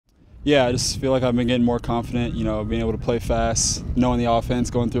Yeah, I just feel like I've been getting more confident, being able to play fast, knowing the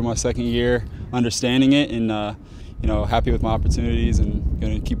offense, going through my second year, understanding it, and, happy with my opportunities and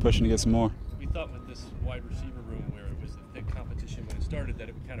going to keep pushing to get some more. We thought with this wide receiver room where it was the thick competition when it started that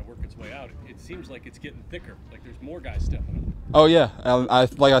it would kind of work its way out. It seems like it's getting thicker, like there's more guys stepping up. Oh, yeah.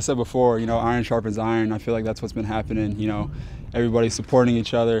 Like I said before, iron sharpens iron. I feel like that's what's been happening, everybody's supporting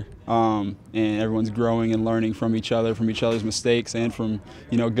each other, and everyone's growing and learning from each other's mistakes and from,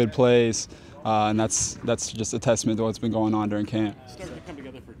 good plays. And that's just a testament to what's been going on during camp. It's starting to come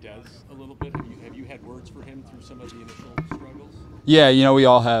together for Dez a little bit. Have you had words for him through some of the initial struggles? Yeah, we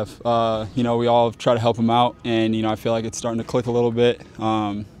all have. We all try to help him out, and I feel like it's starting to click a little bit.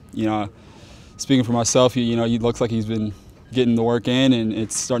 Speaking for myself, he looks like he's been getting the work in, and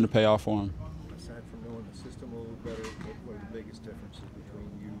it's starting to pay off for him. Aside from knowing the system a little better, what are the biggest differences between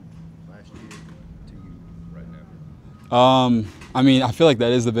you last year to you right now? I feel like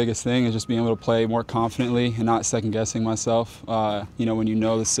that is the biggest thing, is just being able to play more confidently and not second-guessing myself. When you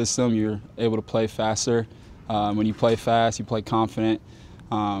know the system, you're able to play faster. When you play fast, you play confident,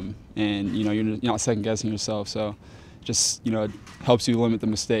 and you're not second-guessing yourself. So, just it helps you limit the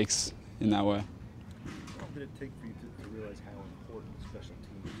mistakes in that way. What did it take for you to realize how important special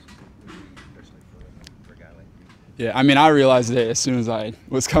teams would be, especially for a guy like you? Yeah, I realized it as soon as I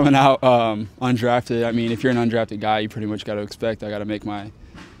was coming out undrafted. If you're an undrafted guy, you pretty much got to expect I got to make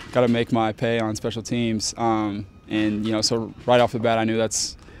my pay on special teams. So right off the bat, I knew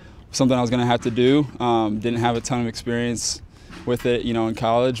that's something I was going to have to do. Didn't have a ton of experience with it, in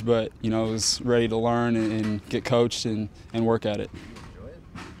college, but was ready to learn and get coached and work at it.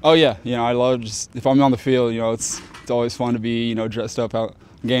 Oh yeah, I love if I'm on the field, it's always fun to be dressed up out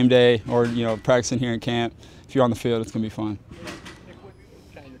game day or practicing here in camp. If you're on the field, it's gonna be fun. Nick, what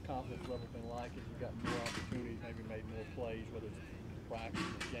kind of your confidence level been like as you've got more opportunities, maybe made more plays, whether it's practice,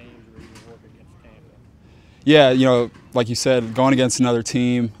 games, or even work against Tampa? Yeah, like you said, going against another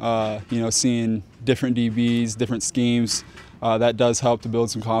team, seeing different DBs, different schemes, that does help to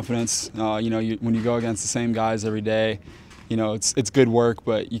build some confidence. When you go against the same guys every day, it's good work,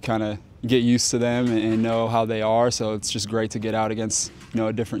 but you kind of get used to them and know how they are. So it's just great to get out against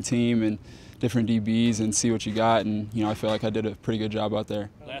a different team and different DBs and see what you got. And I feel like I did a pretty good job out there.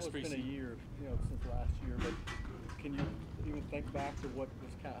 It's been a year, since last year, but can you even think back to what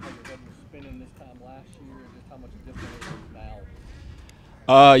was kind of how your head was spinning this time last year, and just how much different it is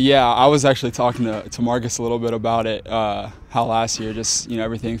now? Yeah, I was actually talking to Marcus a little bit about it. How last year, just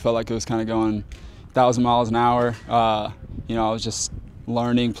everything felt like it was kind of going 1,000 miles an hour. I was just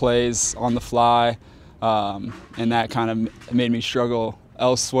learning plays on the fly, and that kind of made me struggle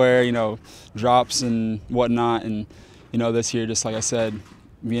elsewhere, drops and whatnot. And, this year, just like I said,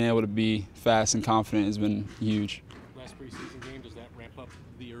 being able to be fast and confident has been huge. Last preseason game, does that ramp up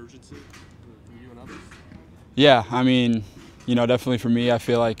the urgency for you and others? Yeah, definitely for me, I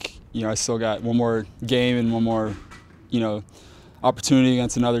feel like, I still got one more game and one more, opportunity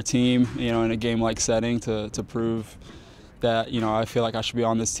against another team, in a game-like setting to prove that, I feel like I should be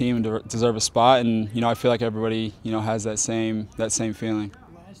on this team and deserve a spot. And, I feel like everybody, has that same feeling.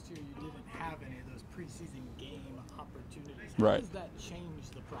 Last year you didn't have any of those preseason game opportunities. Right. How does that change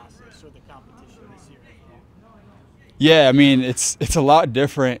the process or the competition this year? Yeah, it's a lot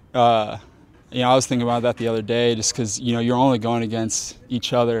different. I was thinking about that the other day, just because you're only going against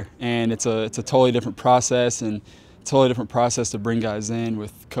each other, and it's a totally different process, and a totally different process to bring guys in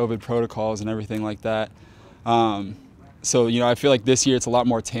with COVID protocols and everything like that. So I feel like this year it's a lot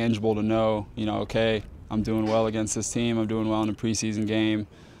more tangible to know, okay, I'm doing well against this team, I'm doing well in a preseason game,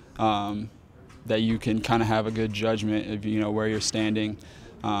 that you can kind of have a good judgment of where you're standing,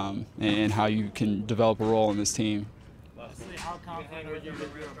 and how you can develop a role in this team. How confident are you that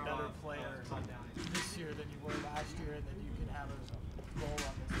you're a better player this year than you were last year, and that you can have a role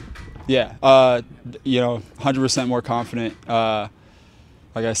on this team? Yeah, 100% more confident.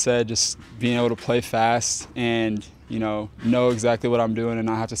 Like I said, just being able to play fast and know exactly what I'm doing and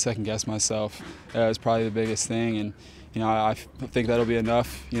not have to second guess myself is probably the biggest thing. And I think that'll be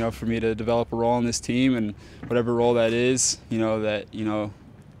enough for me to develop a role in this team, and whatever role that is, that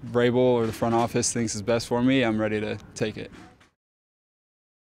Vrabel or the front office thinks is best for me, I'm ready to take it.